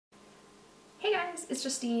guys, it's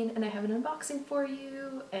Justine and I have an unboxing for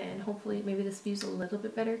you, and hopefully maybe this view's a little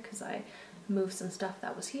bit better because I moved some stuff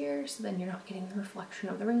that was here so then you're not getting the reflection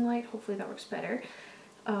of the ring light. Hopefully that works better.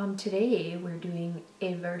 Today we're doing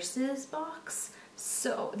a Versus box.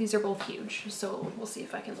 So these are both huge, so we'll see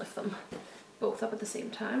if I can lift them both up at the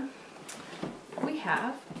same time. We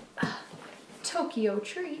have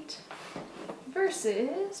TokyoTreat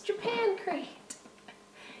versus JapanCrate.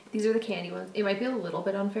 These are the candy ones. It might be a little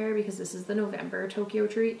bit unfair because this is the November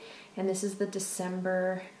TokyoTreat and this is the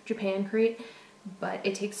December JapanCrate, but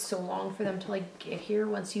it takes so long for them to like get here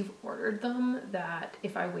once you've ordered them that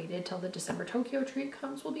if I waited till the December TokyoTreat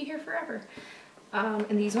comes, we'll be here forever.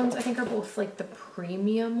 And these ones I think are both like the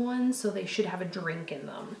premium ones, so they should have a drink in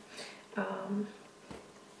them.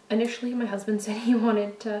 Initially my husband said he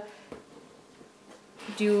wanted to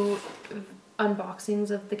do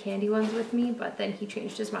unboxings of the candy ones with me, but then he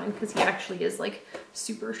changed his mind because he actually is like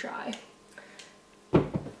super shy.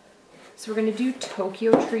 So we're gonna do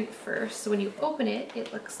TokyoTreat first. So when you open it,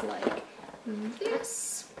 it looks like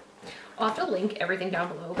this. I'll have to link everything down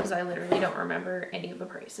below because I literally don't remember any of the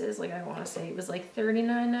prices. Like I want to say it was like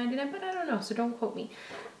 $39.99, but I don't know, so don't quote me.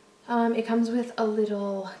 It comes with a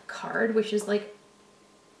little card, which is like,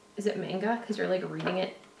 is it manga? Because you're like reading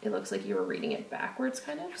it. It looks like you were reading it backwards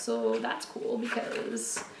kind of, so that's cool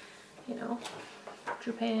because, you know,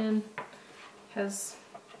 Japan has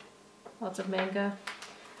lots of manga.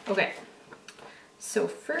 Okay, so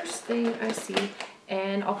first thing I see,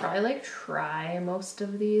 and I'll probably like try most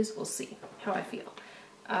of these, we'll see how I feel.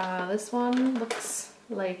 This one looks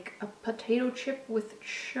like a potato chip with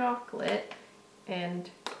chocolate and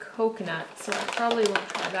coconut, so I probably won't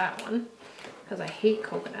try that one because I hate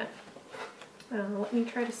coconut. Let me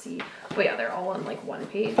try to see. Oh yeah, they're all on like one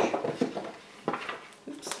page.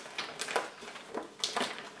 Oops.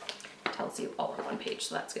 Tells you all on one page,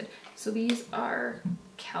 so that's good. So these are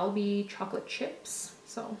Calbee chocolate chips.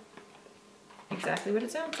 So exactly what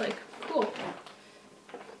it sounds like. Cool.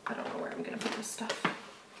 I don't know where I'm gonna put this stuff.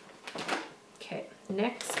 Okay,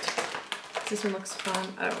 next. This one looks fun.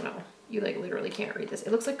 I don't know. You like literally can't read this.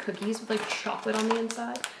 It looks like cookies with like chocolate on the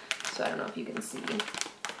inside. So I don't know if you can see.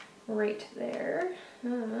 Right there.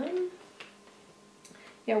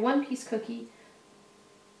 Yeah, one piece cookie.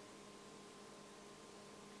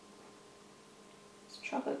 It's a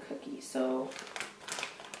chocolate cookie, so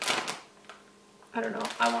I don't know.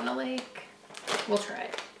 I want to like, we'll try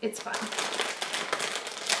it. It's fun.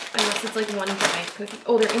 Unless it's like one giant cookie.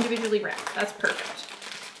 Oh, they're individually wrapped. That's perfect.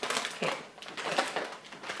 Okay.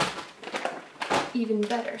 Even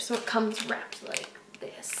better. So it comes wrapped like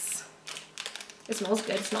this. It smells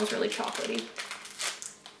good. It smells really chocolatey.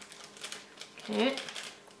 Okay.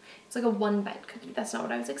 It's like a one bite cookie. That's not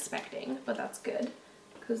what I was expecting, but that's good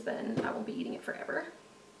because then I won't be eating it forever.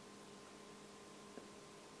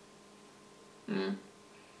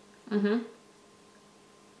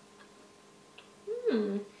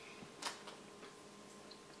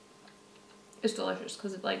 It's delicious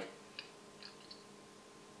because it like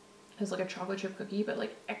is like a chocolate chip cookie, but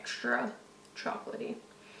like extra chocolatey.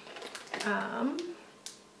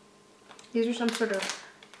 These are some sort of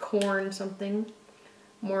corn something.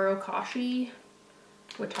 Morokashi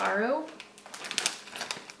Wataro.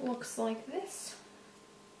 Looks like this.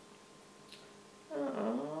 Where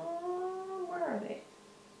are they?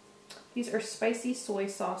 These are spicy soy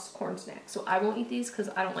sauce corn snacks. So I won't eat these because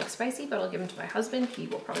I don't like spicy, but I'll give them to my husband. He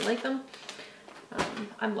will probably like them.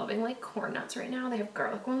 I'm loving like corn nuts right now. They have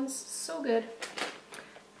garlic ones. So good.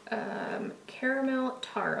 Caramel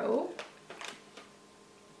taro.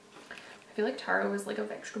 I feel like taro is like a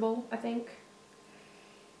vegetable, I think.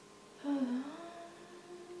 What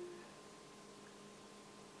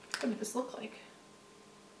did this look like?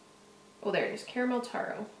 Oh, there it is. Caramel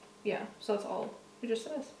taro. Yeah, so that's all it just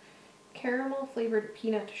says. Caramel flavored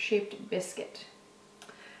peanut shaped biscuit.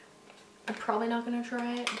 I'm probably not gonna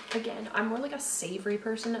try it. Again, I'm more like a savory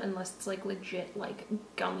person unless it's like legit like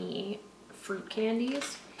gummy fruit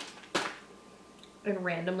candies and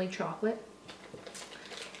randomly chocolate.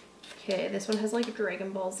 Okay, this one has like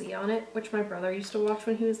Dragon Ball Z on it, which my brother used to watch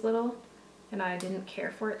when he was little, and I didn't care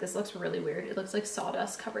for it. This looks really weird. It looks like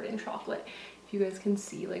sawdust covered in chocolate. If you guys can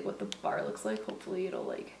see like what the bar looks like, hopefully it'll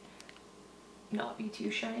like not be too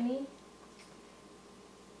shiny.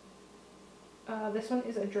 This one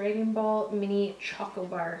is a Dragon Ball mini choco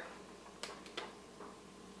bar.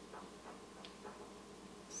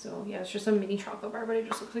 So yeah, it's just a mini choco bar, but it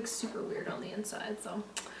just looks like super weird on the inside. So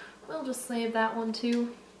we'll just save that one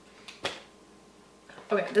too.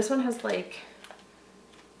 Okay, this one has like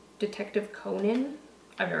Detective Conan.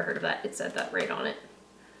 I've never heard of that. It said that right on it,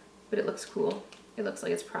 but it looks cool. It looks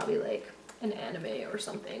like it's probably like an anime or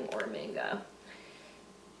something, or a manga.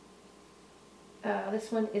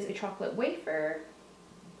 This one is a chocolate wafer.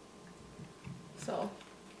 So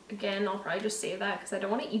again, I'll probably just save that because I don't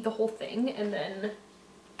want to eat the whole thing and then,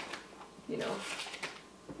 you know,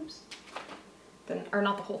 oops, then, or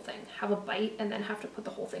not the whole thing, have a bite and then have to put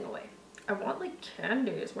the whole thing away. I want like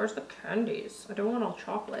candies. Where's the candies? I don't want all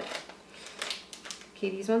chocolate. Okay,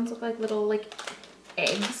 these ones look like little like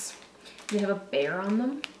eggs. They have a bear on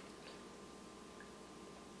them.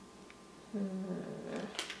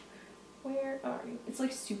 Where are you? It's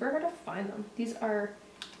like super hard to find them. These are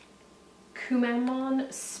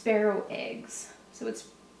Kumamon sparrow eggs. So it's,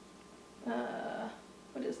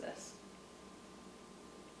 what is this?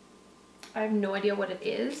 I have no idea what it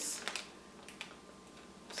is.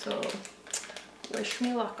 So wish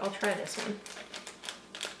me luck. I'll try this one.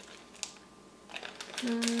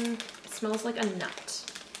 It smells like a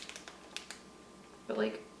nut. But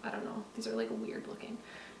like, I don't know. These are like weird looking.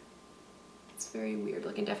 It's very weird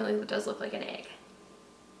looking. Definitely does look like an egg.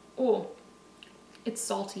 Oh, it's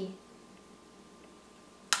salty.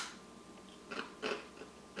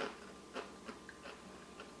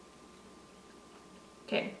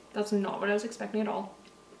 Okay, that's not what I was expecting at all.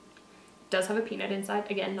 It does have a peanut inside.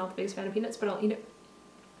 Again, not the biggest fan of peanuts, but I'll eat it.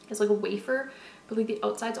 It's like a wafer, but like the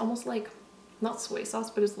outside's almost like, not soy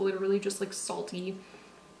sauce, but it's literally just like salty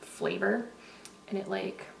flavor. And it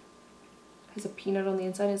like has a peanut on the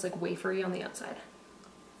inside and it's like wafery on the outside.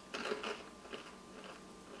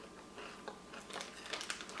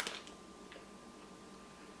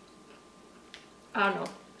 I don't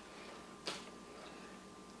know.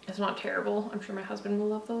 It's not terrible. I'm sure my husband will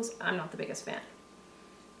love those. I'm not the biggest fan.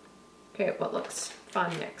 Okay, what looks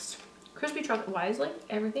fun next? Crispy chocolate. Why is like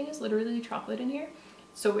everything is literally chocolate in here?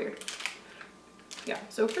 So weird. Yeah,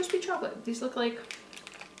 so crispy chocolate. These look like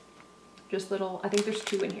just little, I think there's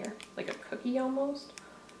two in here. Like a cookie almost.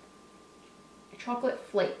 A chocolate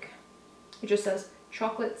flake. It just says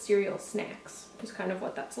chocolate cereal snacks is kind of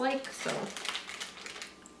what that's like, so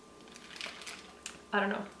I don't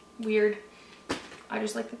know. Weird. I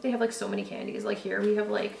just like that they have like so many candies. Like here we have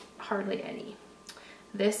like hardly any.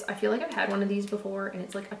 This, I feel like I've had one of these before and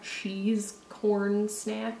it's like a cheese corn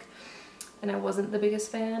snack and I wasn't the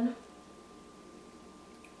biggest fan.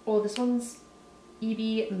 Oh, this one's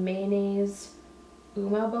Ebi mayonnaise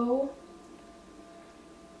umabo,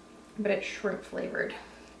 but it's shrimp flavored.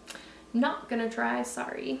 Not gonna try,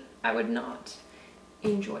 sorry. I would not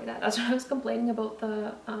enjoy that. That's what I was complaining about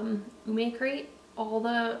the JapanCrate. All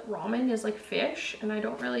the ramen is like fish and I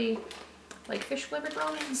don't really like fish flavored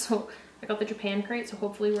ramen, so I got the JapanCrate, so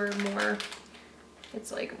hopefully we're more,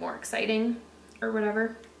 it's like more exciting or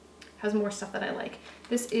whatever. Has more stuff that I like.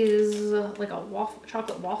 This is like a waffle,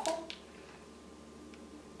 chocolate waffle.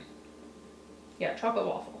 Yeah, chocolate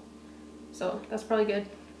waffle. So that's probably good.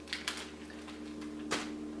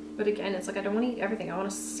 But again, it's like I don't want to eat everything. I want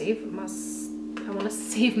to save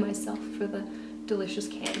myself for the delicious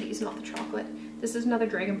candies, not the chocolate. This is another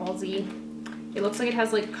Dragon Ball Z. It looks like it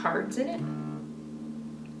has like cards in it.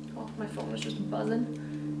 Oh, my phone was just buzzing.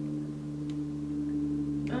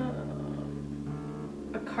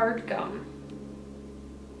 A card gum.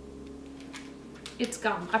 It's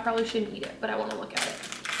gum. I probably shouldn't eat it, but I want to look at it.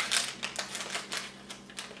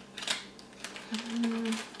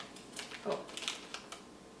 Oh.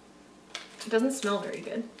 It doesn't smell very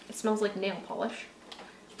good. It smells like nail polish,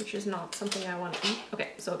 which is not something I want to eat. Okay,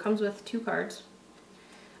 so it comes with 2 cards.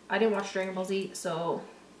 I didn't watch Dragon Ball Z, so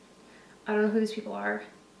I don't know who these people are.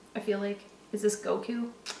 I feel like, is this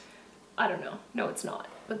Goku? I don't know. No, it's not.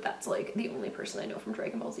 But that's like the only person I know from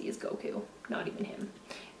Dragon Ball Z is Goku, not even him.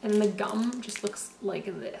 And the gum just looks like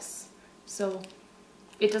this. So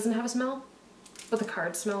it doesn't have a smell, but the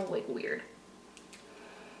cards smell like weird.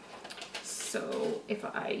 So if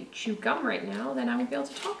I chew gum right now, then I won't be able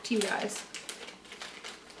to talk to you guys.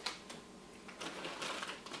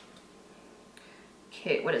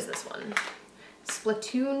 Okay, what is this one?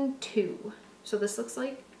 Splatoon 2. So this looks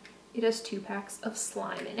like it has 2 packs of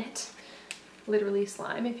slime in it. Literally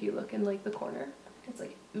slime, if you look in like the corner. It's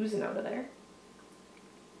like oozing out of there.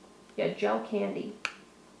 Yeah, gel candy.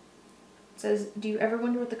 It says, do you ever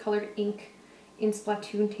wonder what the colored ink in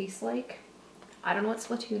Splatoon tastes like? I don't know what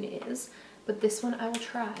Splatoon is, but this one I will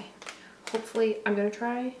try. Hopefully, I'm gonna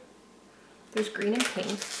try. There's green and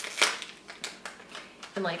pink.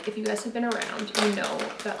 And like, if you guys have been around, you know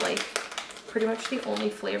that like pretty much the only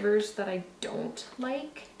flavors that I don't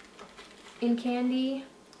like in candy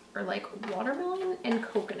are like watermelon and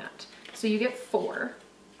coconut. So you get 4.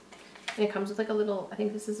 And it comes with like a little, I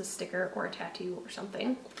think this is a sticker or a tattoo or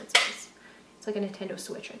something. It says, it's like a Nintendo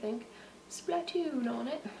Switch, I think. Splatoon on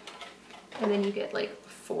it. And then you get like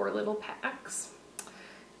 4 little packs.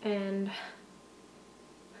 And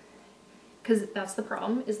because that's the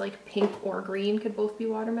problem, is like pink or green could both be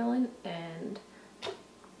watermelon, and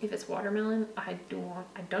if it's watermelon, I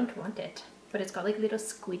don't want it. But it's got like little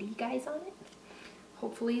squiddy guys on it.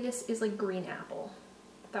 Hopefully this is like green apple.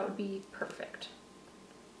 That would be perfect.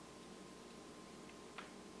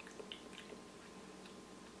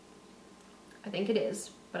 I think it is,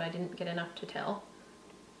 but I didn't get enough to tell.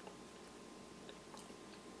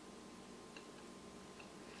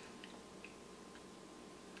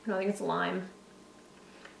 No, I think it's lime,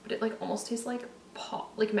 but it like almost tastes like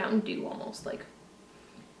pop, like Mountain Dew almost. Like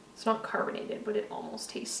it's not carbonated, but it almost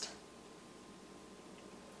tastes.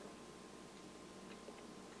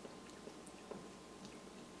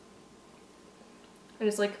 And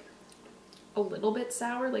it's like a little bit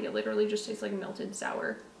sour, like it literally just tastes like melted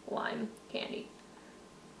sour lime candy.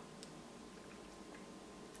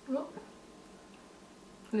 Oh.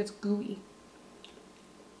 And it's gooey.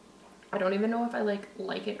 I don't even know if I like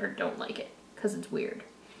it or don't like it, because it's weird.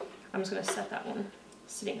 I'm just gonna set that one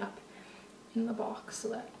sitting up in the box so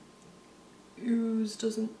that ooze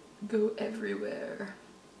doesn't go everywhere.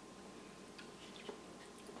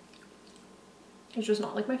 It's just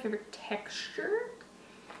not like my favorite texture,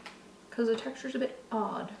 because the texture's a bit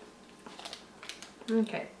odd.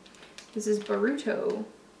 Okay, this is Naruto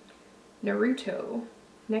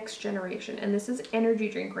Next Generation, and this is energy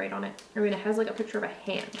drink right on it. I mean, it has like a picture of a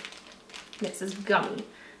hand, and it says gummy,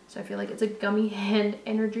 so I feel like it's a gummy hand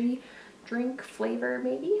energy drink flavor,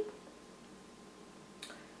 maybe.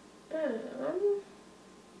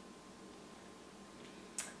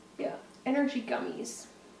 Yeah, energy gummies.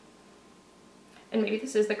 And maybe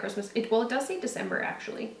this is the Christmas, well, it does say December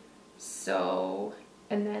actually. So,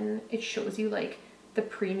 and then it shows you like the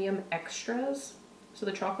premium extras. So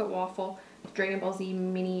the chocolate waffle, the Dragon Ball Z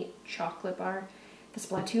mini chocolate bar, the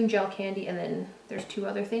Splatoon gel candy, and then there's 2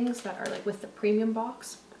 other things that are like with the premium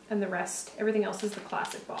box, and the rest, everything else is the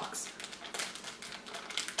classic box.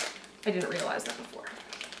 I didn't realize that before.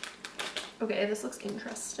 Okay, this looks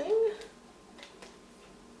interesting.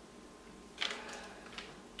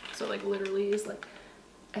 So like literally is like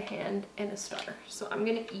a hand and a star. So I'm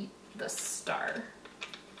gonna eat the star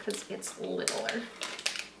because it's littler.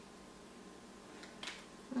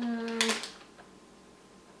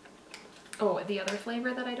 Oh, the other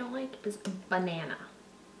flavor that I don't like is banana.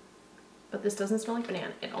 But this doesn't smell like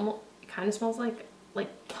banana. It kind of smells like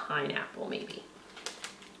pineapple maybe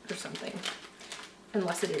or something.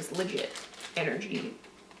 Unless it is legit energy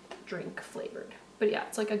drink flavored. But yeah,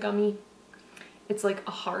 it's like a gummy. It's like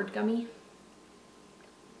a hard gummy.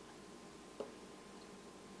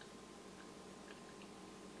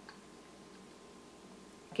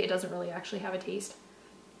 Okay, it doesn't really actually have a taste.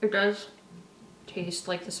 It does taste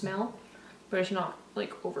like the smell, but it's not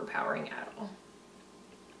like overpowering at all.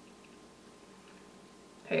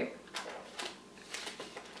 Okay.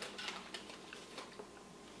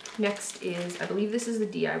 Next is, I believe this is the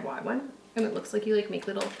DIY one, and it looks like you like make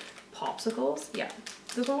little popsicles. Yeah,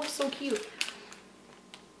 this one looks so cute.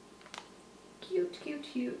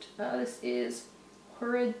 Cute. This is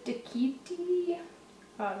Horadikiti,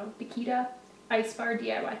 Dikita Ice Bar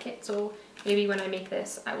DIY kit. So maybe when I make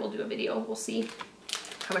this, I will do a video. We'll see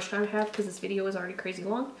how much time I have, because this video is already crazy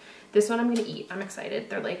long. This one I'm gonna eat. I'm excited.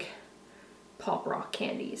 They're like pop rock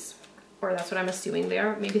candies, or that's what I'm assuming they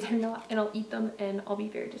are. Maybe they're not, and I'll eat them and I'll be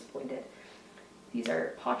very disappointed. These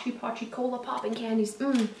are Pochi Cola popping candies.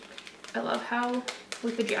 I love how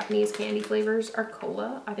with the Japanese candy flavors are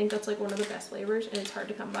cola. I think that's like one of the best flavors, and it's hard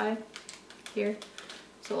to come by here.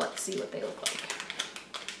 So let's see what they look like.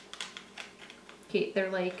 Okay, they're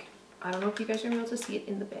like, I don't know if you guys are gonna be able to see it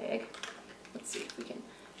in the bag. Let's see if we can.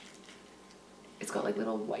 It's got like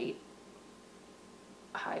little white,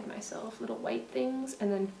 hide myself, little white things,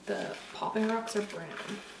 and then the popping rocks are brown.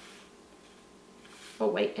 Oh,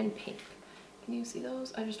 white and pink. Can you see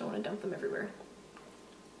those? I just don't want to dump them everywhere.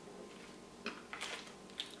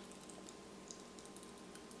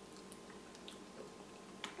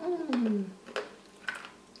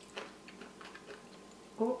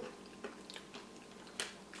 Oh,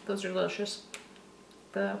 those are delicious.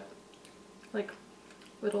 The like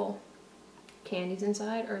little candies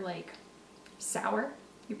inside are like sour.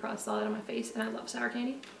 You probably saw that on my face, and I love sour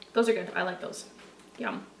candy. Those are good. I like those.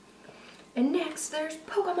 Yum. And next there's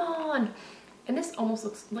Pokemon, and this almost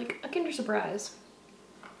looks like a Kinder Surprise.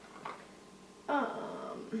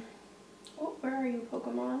 Oh, where are you,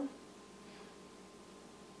 Pokemon?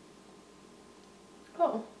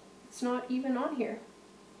 Oh, it's not even on here.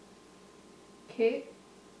 Okay,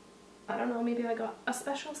 I don't know, maybe I got a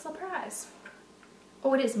special surprise.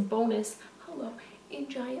 Oh, it is bonus. Hello, in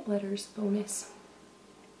giant letters, bonus.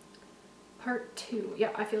 Part 2. Yeah,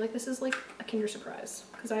 I feel like this is like a Kinder Surprise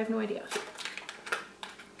because I have no idea.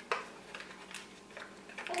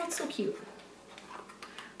 Oh, it's so cute.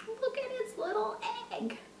 Look at its little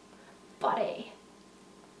egg. Buddy.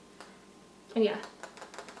 And yeah,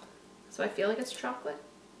 so I feel like it's chocolate.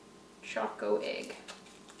 Choco egg.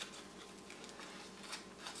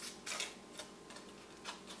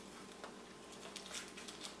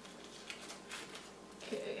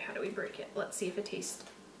 Okay, how do we break it? Let's see if it tastes,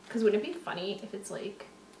 because wouldn't it be funny if it's like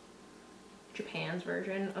Japan's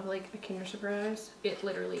version of like a Kinder Surprise? It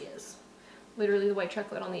literally is. Literally the white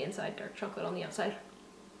chocolate on the inside, dark chocolate on the outside.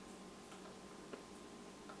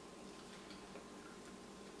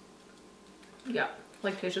 Yeah,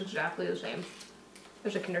 like tastes exactly the same.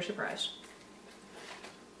 There's a Kinder Surprise.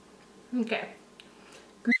 Okay.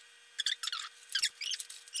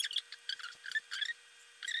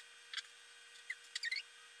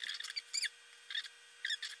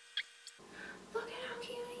 Look at how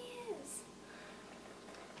cute he is.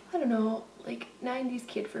 I don't know, like 90s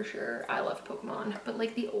kid for sure. I love Pokemon, but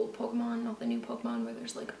like the old Pokemon, not the new Pokemon where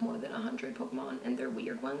there's like more than 100 Pokemon and they're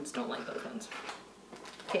weird ones. Don't like those ones.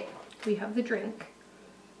 Okay, we have the drink,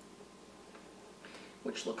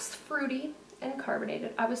 which looks fruity and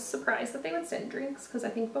carbonated. I was surprised that they would send drinks because I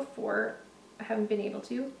think before I haven't been able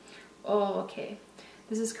to. Oh, okay.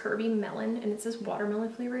 This is Kirby Melon and it says watermelon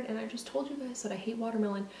flavored, and I just told you guys that I hate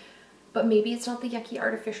watermelon, but maybe it's not the yucky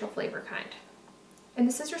artificial flavor kind. And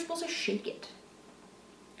this says you're supposed to shake it.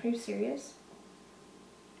 Are you serious?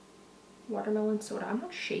 Watermelon soda. I'm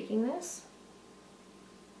not shaking this.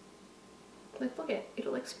 Like, look at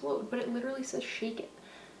it'll explode, but it literally says shake it.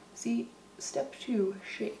 See, step 2,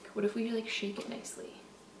 shake. What if we like shake it nicely?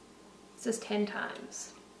 It says 10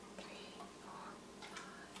 times. 3, 4, 5,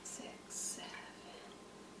 6, 7,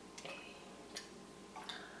 8, 9,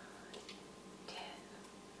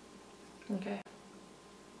 10. Okay.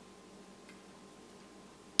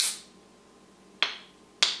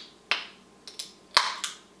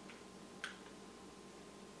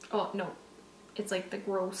 Oh no, it's like the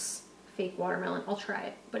gross fake watermelon. I'll try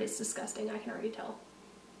it, but it's disgusting. I can already tell.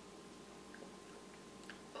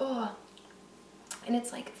 Oh, and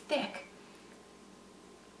it's like thick.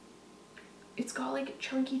 It's got like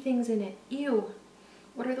chunky things in it. Ew.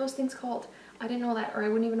 What are those things called? I didn't know that, or I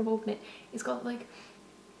wouldn't even have opened it. It's got like,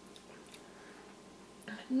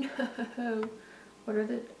 no. What are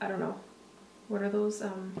the, I don't know. What are those,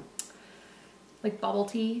 like bubble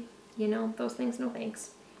tea, you know, those things? No thanks.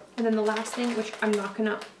 And then the last thing, which I'm not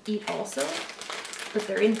gonna eat also, but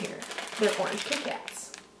they're in here. They're orange Kit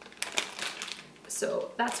Kats.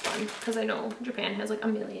 So that's fun, because I know Japan has like a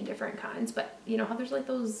million different kinds, but you know how there's like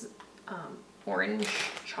those orange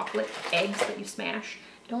chocolate eggs that you smash?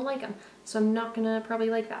 I don't like them, so I'm not gonna probably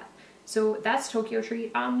like that. So that's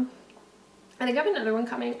TokyoTreat. I think I have another one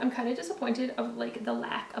coming. I'm kind of disappointed of like the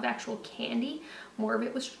lack of actual candy. More of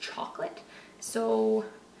it was chocolate, so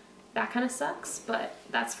that kind of sucks, but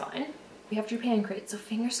that's fine. We have JapanCrate, so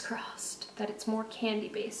fingers crossed that it's more candy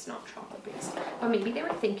based, not chocolate based. But maybe they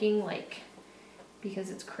were thinking like, because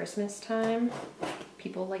it's Christmas time,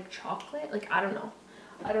 people like chocolate. Like, I don't know.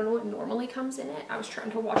 I don't know what normally comes in it. I was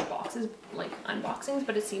trying to watch boxes, like unboxings,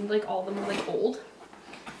 but it seemed like all of them were like old.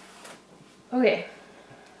 Okay,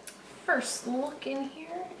 first look in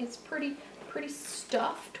here. It's pretty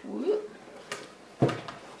stuffed. Whoop.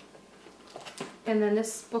 And then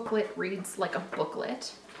this booklet reads like a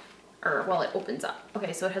booklet, or well, it opens up.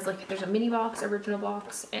 Okay, so it has like, there's a mini box, original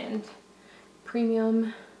box, and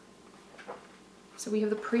premium. So we have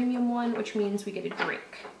the premium one, which means we get a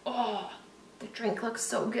drink. Oh, the drink looks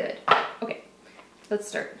so good. Okay, let's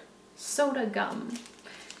start. Soda gum.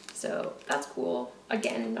 So that's cool.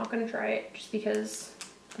 Again, not gonna try it just because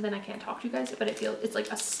then I can't talk to you guys, but it's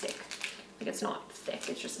like a stick. Like, it's not thick,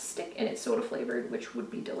 it's just a stick, and it's soda flavored, which would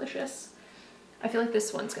be delicious. I feel like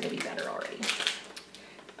this one's gonna be better already.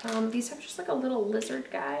 These have just like a little lizard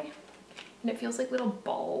guy, and it feels like little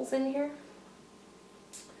balls in here.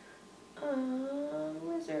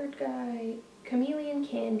 Lizard guy, chameleon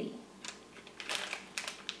candy.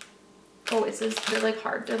 Oh, it says they're like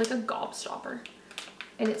hard, they're like a gobstopper.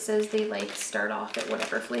 And it says they like start off at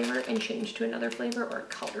whatever flavor and change to another flavor or a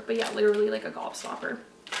color. But yeah, literally like a gobstopper.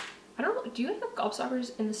 I don't know, do you have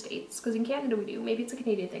gobstoppers in the States? Because in Canada we do. Maybe it's a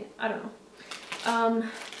Canadian thing, I don't know.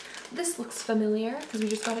 This looks familiar because we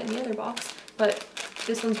just got it in the other box, but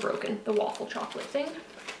this one's broken, the waffle chocolate thing.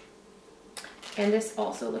 And this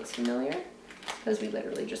also looks familiar because we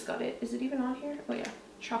literally just got it. Is it even on here? Oh yeah.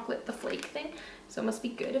 chocolate the flake thing. So it must be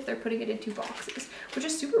good if they're putting it in 2 boxes, which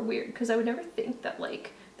is super weird because I would never think that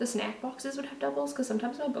like the snack boxes would have doubles, because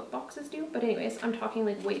sometimes my book boxes do. But anyways, I'm talking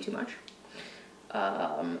like way too much.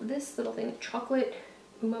 This little thing, chocolate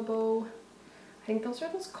umabo. I think those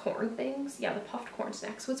are those corn things. Yeah, the puffed corn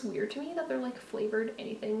snacks. So it's weird to me that they're like flavored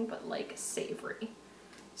anything but like savory.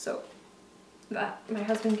 So that my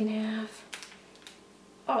husband can have.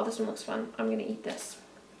 Oh, this one looks fun. I'm gonna eat this.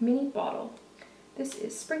 Mini bottle. This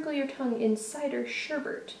is sprinkle your tongue in cider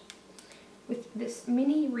sherbet with this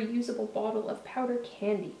mini reusable bottle of powder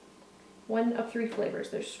candy. 1 of 3 flavors.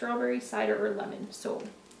 There's strawberry, cider, or lemon. So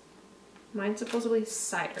mine's supposedly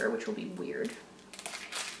cider, which will be weird.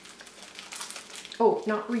 Oh,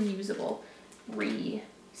 not reusable,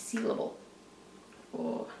 resealable.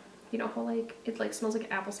 Oh, you know how like it like smells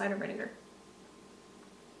like apple cider vinegar.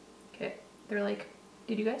 Okay, they're like,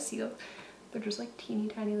 did you guys see those? They're just like teeny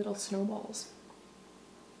tiny little snowballs.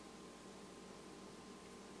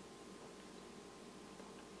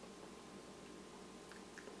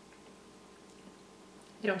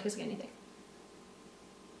 They don't taste like anything.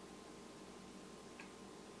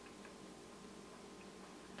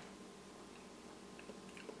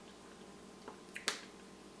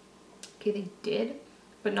 Okay, they did,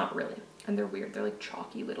 but not really. And they're weird. They're like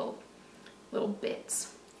chalky little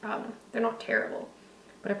bits. They're not terrible,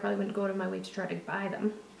 but I probably wouldn't go out of my way to try to buy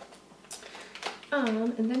them.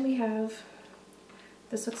 And then we have,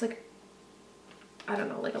 this looks like, I don't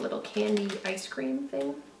know, like a little candy ice cream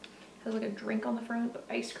thing. Has like a drink on the front, but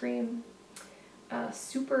ice cream.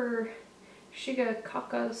 Super Shiga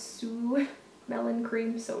Kakasu melon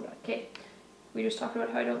cream soda. Okay, we just talked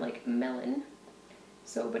about how I don't like melon.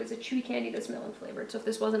 So, but it's a chewy candy that's melon flavored. So if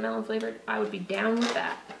this wasn't melon flavored, I would be down with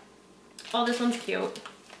that. Oh, this one's cute.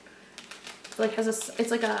 It's like it's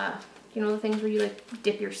like a, you know the things where you like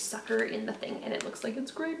dip your sucker in the thing and it looks like it's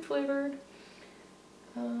grape flavored.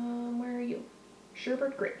 Where are you?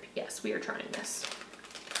 Sherbet grape. Yes, we are trying this.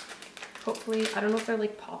 Hopefully, I don't know if they're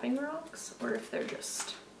like popping rocks or if they're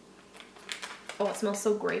just, oh, it smells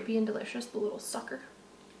so grapey and delicious, the little sucker.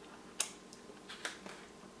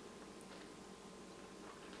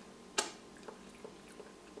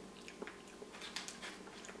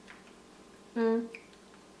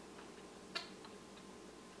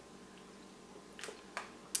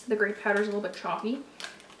 The grape powder is a little bit chalky,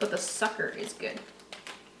 but the sucker is good.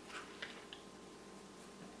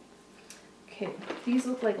 Okay, these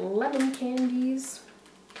look like lemon candies,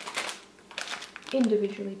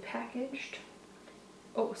 individually packaged.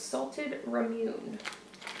 Oh, salted ramune,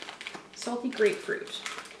 salty grapefruit.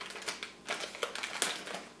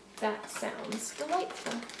 That sounds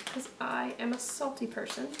delightful, because I am a salty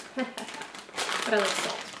person, but I like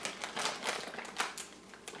salt.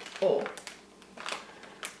 Oh,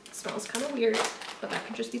 it smells kind of weird, but that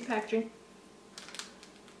could just be the packaging.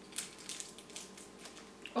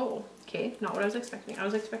 Oh, okay, not what I was expecting. I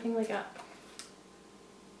was expecting like a,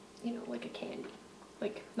 you know, like a candy.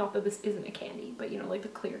 Like, not that this isn't a candy, but you know, like the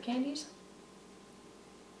clear candies.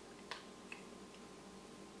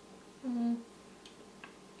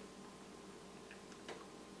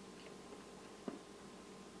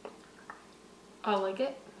 I like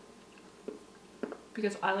it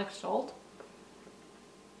because I like salt,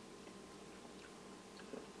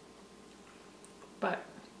 but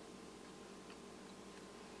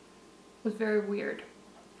it was very weird.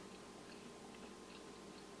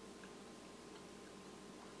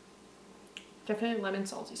 Definitely lemon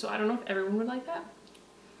salty, so I don't know if everyone would like that.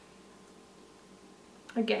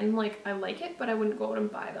 Again, like, I like it, but I wouldn't go out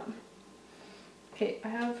and buy them. Okay,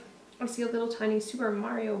 I see a little tiny Super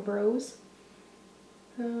Mario Bros.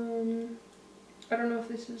 I don't know if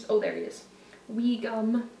this is, oh, there it is. Wii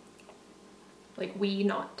gum. Like Wii,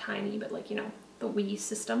 not tiny, but like, you know, the Wii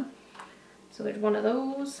system. So there's one of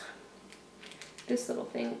those. This little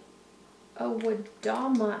thing, a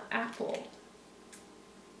Wadama apple.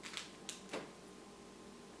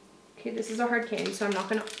 Okay, this is a hard candy, so I'm not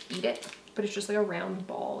gonna eat it, but it's just like a round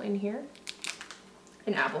ball in here.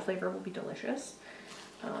 An apple flavor will be delicious.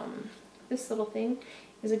 This little thing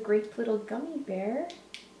is a grape little gummy bear.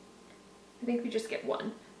 I think we just get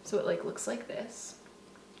one. So it like looks like this.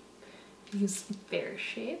 He's bear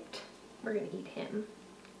shaped. We're gonna eat him.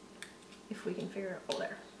 If we can figure out, oh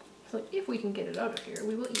there. So if we can get it out of here,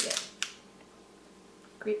 we will eat it.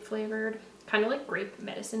 Grape flavored, kind of like grape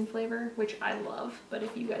medicine flavor, which I love, but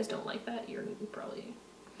if you guys don't like that, you probably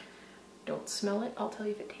don't smell it. I'll tell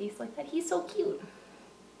you if it tastes like that. He's so cute.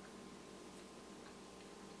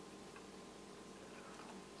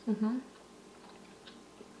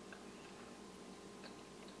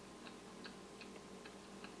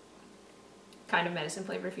 kind of medicine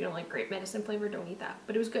flavor. If you don't like grape medicine flavor, don't eat that.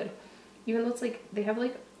 But it was good. Even though it's like, they have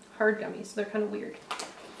like hard gummies, so they're kind of weird.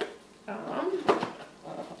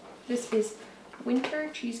 This is Winter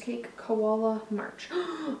Cheesecake Koala March.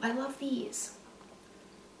 I love these.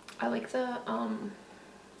 I like the,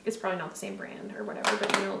 it's probably not the same brand or whatever,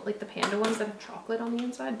 but you know, like the panda ones that have chocolate on the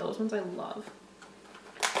inside, those ones I love.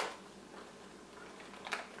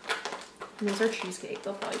 And these are cheesecake,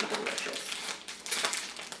 they'll probably be delicious.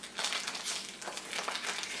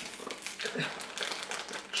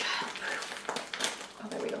 Oh,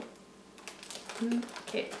 there we go.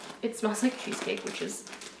 Okay, it smells like cheesecake, which is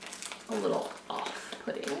a little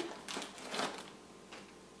off-putting.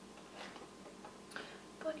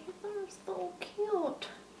 But these are so cute.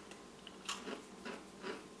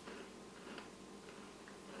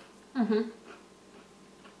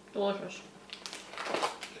 Delicious.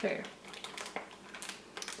 Okay.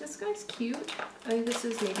 This guy's cute. I think this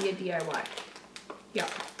is maybe a DIY. Yeah.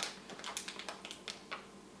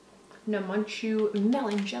 Namunchu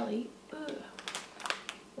melon jelly. Ugh.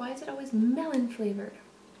 Why is it always melon flavored?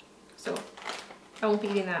 So I won't be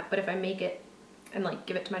eating that, but if I make it and like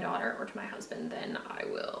give it to my daughter or to my husband, then I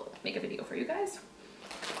will make a video for you guys.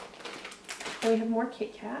 And we have more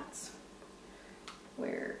Kit Kats,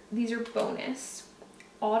 where these are bonus.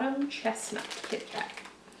 Autumn Chestnut Kit Kat.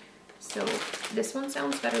 So this one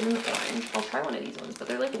sounds better than the orange. I'll try one of these ones, but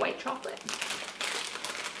they're like white chocolate.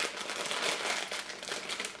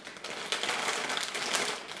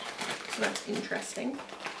 So that's interesting.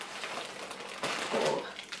 Oh,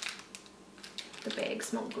 the bag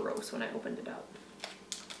smelled gross when I opened it up.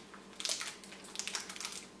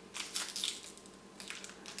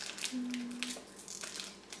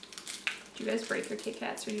 Do you guys break your Kit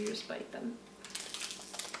Kats or do you just bite them?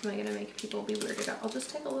 Am I gonna make people be weirded out? I'll just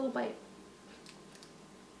take a little bite.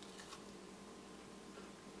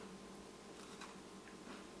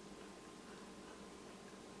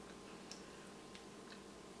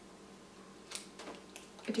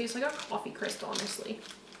 It tastes like a coffee crisp, honestly.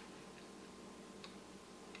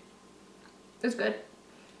 It's good.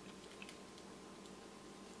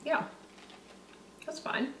 Yeah, that's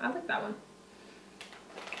fine. I like that one.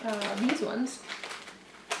 These ones,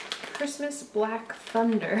 Christmas Black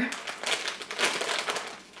Thunder.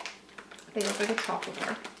 They look like a chocolate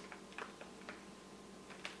bar.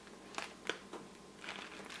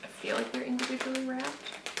 I feel like they're individually wrapped.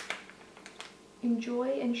 Enjoy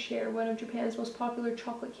and share one of Japan's most popular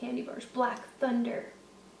chocolate candy bars, Black Thunder.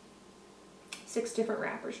 6 different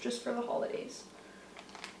wrappers just for the holidays.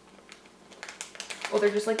 Oh, they're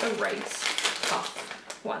just like the rice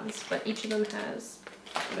puff ones, but each of them has,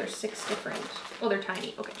 there's 6 different, oh, they're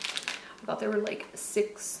tiny, okay. I thought there were like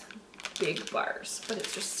 6 big bars, but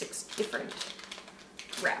it's just 6 different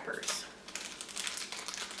wrappers.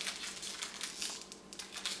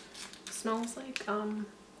 Smells like,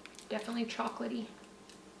 definitely chocolatey.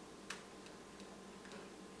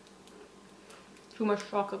 Too much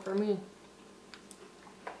chocolate for me.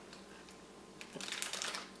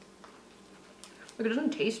 Like, it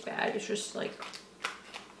doesn't taste bad, it's just like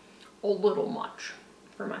a little much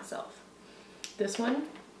for myself. This one,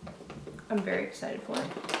 I'm very excited for it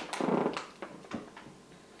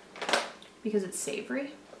because it's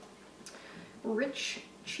savory. Rich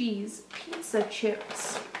cheese pizza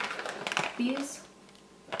chips. These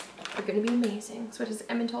are gonna be amazing. So it has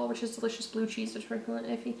Emmental, which is delicious, blue cheese, which is and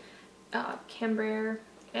iffy, Camembert,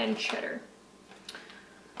 and cheddar.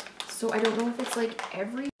 So I don't know if it's like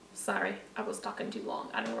every, sorry, I was talking too long.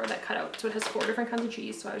 I don't know where that cut out. So it has 4 different kinds of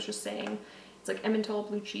cheese. So I was just saying it's like Emmental,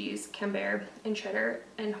 blue cheese, Camembert, and cheddar.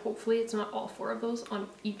 And hopefully it's not all 4 of those on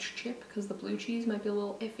each chip because the blue cheese might be a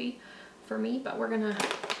little iffy for me. But we're gonna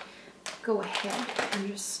go ahead and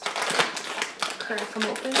just crack them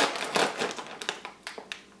open.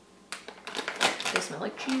 They smell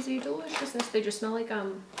like cheesy deliciousness. They just smell like,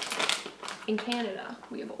 in Canada,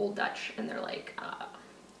 we have Old Dutch and they're like,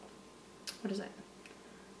 what is it?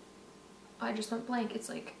 I just went blank. It's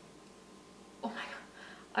like, oh my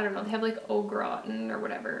god, I don't know. They have like au gratin or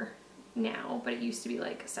whatever now, but it used to be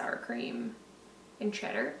like sour cream and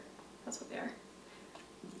cheddar. That's what they are.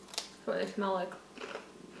 That's what they smell like.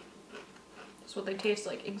 That's what they taste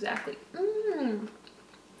like, exactly.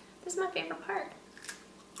 This is my favorite part.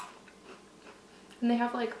 And they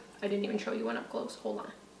have like, I didn't even show you one up close. Hold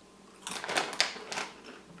on.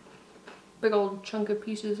 Big old chunk of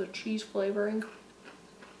pieces of cheese flavoring.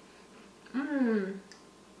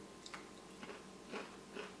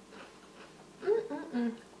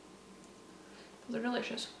 Those are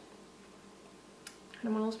delicious. And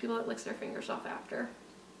I'm one of those people that licks their fingers off after.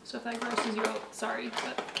 So if that grosses you out, sorry,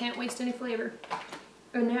 but can't waste any flavor.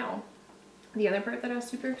 And now, The other part that I was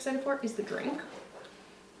super excited for is the drink.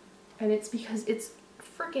 And it's because it's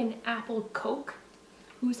freaking apple Coke.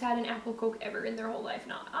 Who's had an apple Coke ever in their whole life?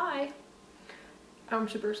 Not I. I'm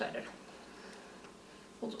super excited.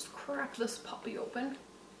 We'll just crack this puppy open.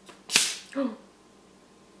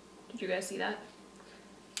 Did you guys see that?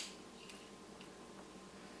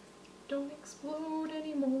 Don't explode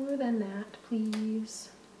any more than that, please.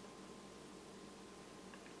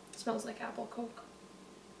 It smells like apple Coke.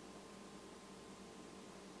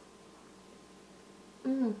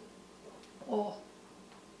 Mmm. Oh.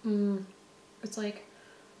 Mmm. It's like...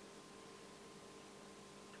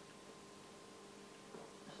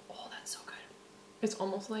 Oh, that's so good. It's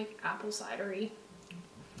almost like apple cidery.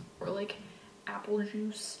 Or like apple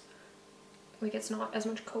juice. Like it's not as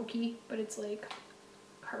much Cokey, but it's like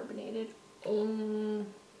carbonated.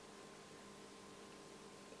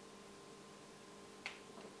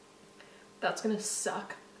 That's gonna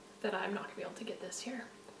suck that I'm not gonna be able to get this here.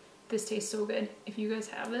 This tastes so good. If you guys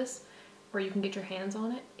have this, or you can get your hands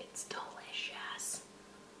on it, it's delicious.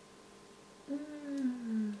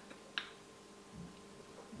 And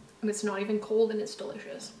it's not even cold and it's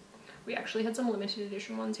delicious. We actually had some limited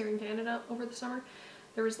edition ones here in Canada over the summer.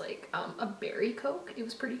 There was like a berry Coke, it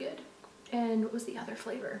was pretty good. And what was the other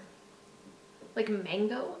flavor? Like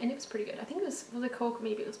mango, and it was pretty good. I think it was a Coke,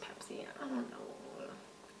 maybe it was Pepsi, I don't know.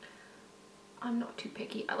 I'm not too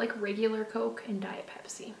picky. I like regular Coke and Diet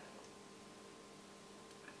Pepsi.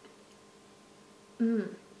 Oh,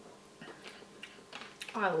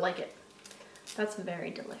 I like it. That's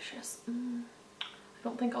very delicious. I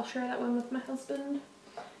don't think I'll share that one with my husband.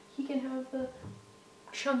 He can have the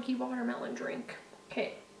chunky watermelon drink.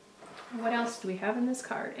 Okay, what else do we have in this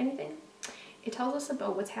card? Anything? It tells us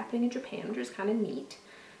about what's happening in Japan, which is kind of neat.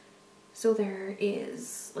 So there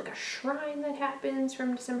is like a shrine that happens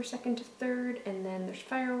from December 2nd to 3rd, and then there's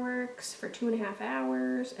fireworks for 2.5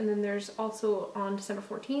 hours, and then there's also on December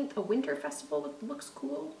 14th a winter festival that looks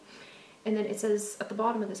cool. And then it says at the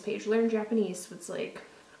bottom of this page, learn Japanese. So it's like,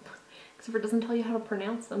 except for it doesn't tell you how to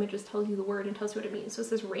pronounce them, it just tells you the word and tells you what it means. So it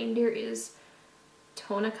says reindeer is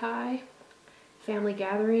Tonakai, family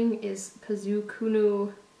gathering is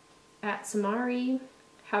Kazukunu Atsamari,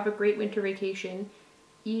 have a great winter vacation,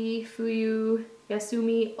 I Fuyu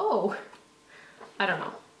Yasumi, oh, I don't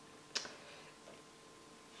know.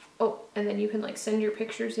 Oh, and then you can like send your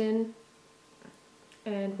pictures in,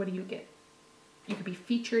 and what do you get? You could be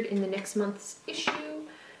featured in the next month's issue.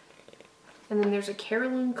 And then there's a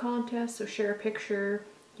caroling contest, so share a picture.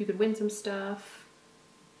 You could win some stuff.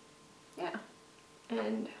 Yeah.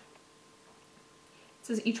 And it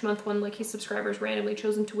says each month one lucky subscriber is randomly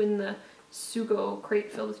chosen to win the Sugo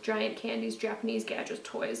crate filled with giant candies, Japanese gadgets,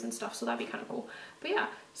 toys, and stuff. So that'd be kind of cool. But yeah,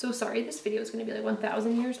 so sorry, this video is going to be like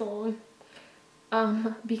 1,000 years long.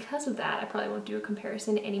 Because of that, I probably won't do a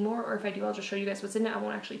comparison anymore, or if I do, I'll just show you guys what's in it. I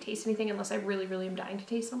won't actually taste anything unless I really, really am dying to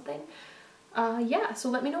taste something. Yeah, so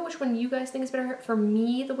let me know which one you guys think is better. For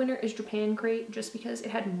me, the winner is JapanCrate, just because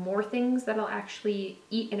it had more things that I'll actually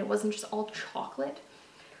eat, and it wasn't just all chocolate.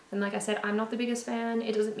 And like I said, I'm not the biggest fan.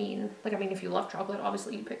 It doesn't mean, like, I mean, if you love chocolate,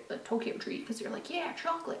 obviously you pick the TokyoTreat, because you're like, yeah,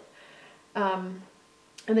 chocolate. And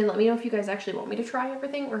then let me know if you guys actually want me to try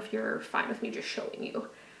everything, or if you're fine with me just showing you.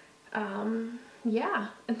 Yeah,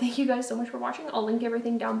 and thank you guys so much for watching. I'll link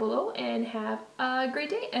everything down below, and have a great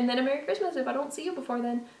day, and then a Merry Christmas if I don't see you before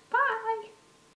then. Bye!